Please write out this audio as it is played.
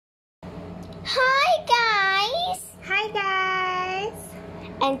Hi guys! Hi guys!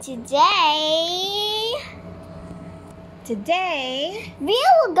 And today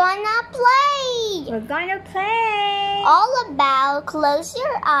we're gonna play all about close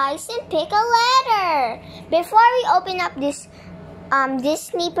your eyes and pick a letter. Before we open up this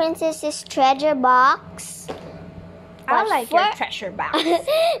Disney Princess's treasure box, I like your treasure box.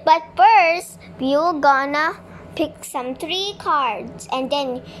 but first we're gonna pick some 3 cards and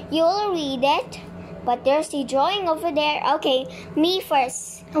then you'll read it. But there's the drawing over there. Okay, me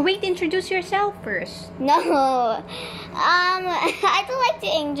first. Oh, wait, introduce yourself first. No. I don't like to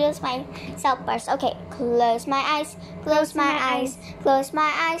introduce myself first. Okay, close my eyes, close my eyes, close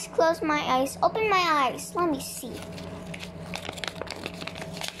my eyes, close my eyes, open my eyes. Let me see.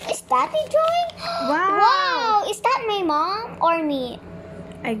 Is that the drawing? Wow. Wow, is that my mom or me?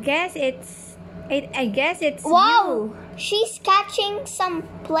 I guess it's Wow, you. she's catching some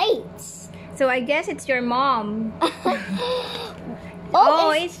plates. So I guess it's your mom.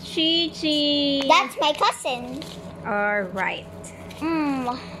 Oh, it's Chi-Chi. that's my cousin. Alright.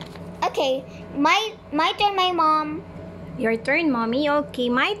 Okay, my turn, my mom. Your turn, mommy. Okay,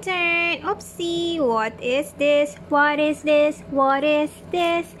 my turn. Oopsie. What is this? What is this? What is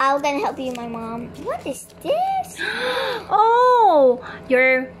this? I'm gonna help you, my mom. What is this? Oh,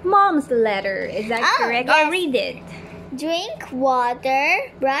 your mom's letter. Is that correct? Yes. I'll read it. Drink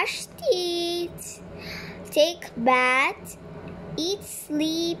water, brush teeth, take bath, eat,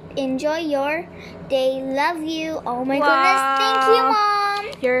 sleep, enjoy your day. Love you. Oh my goodness! Thank you, mom.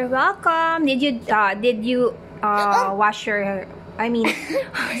 You're welcome. Did you wash your? I mean,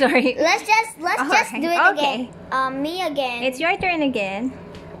 sorry. Let's just do it Okay. again. Me again. It's your turn again.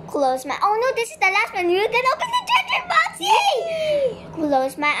 Close my. Oh no, this is the last one. We're gonna open the treasure box. Yay!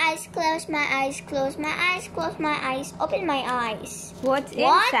 Close my eyes. Close my eyes. Close my eyes. Close my eyes. Open my eyes. What's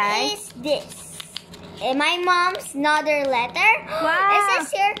What inside? is this? My mom's another letter. Wow. It says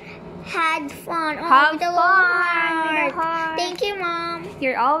here, had fun. Oh, Have with a fun. little With a heart. heart. Thank you, mom.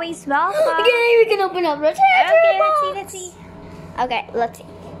 You're always welcome. Okay, we can open up the treasure Okay, box. let's see. Okay, let's see.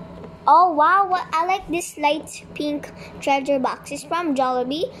 Oh wow, I like this light pink treasure box. It's from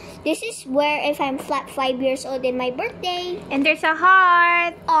Jollibee. This is where if I'm flat 5 years old in my birthday. And there's a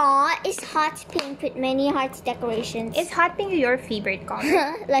heart. Aw, it's hot pink with many hearts decorations. Is hot pink your favorite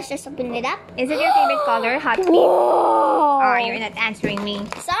color? Let's just open it up. Is it your favorite color, hot pink? Whoa! Oh, you're not answering me.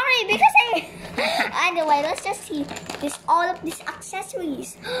 Sorry, because I... Anyway, let's just see all of these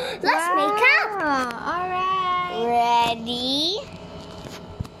accessories. Let's make up. Alright. Ready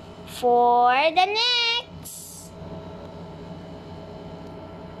for the next.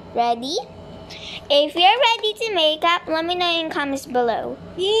 Ready? If you're ready to make up, let me know in the comments below.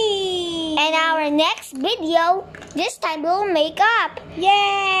 Yay! And our next video, this time we'll make up.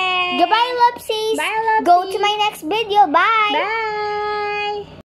 Yay! Goodbye, Lopsies. Bye, Lopsies. Go to my next video. Bye. Bye!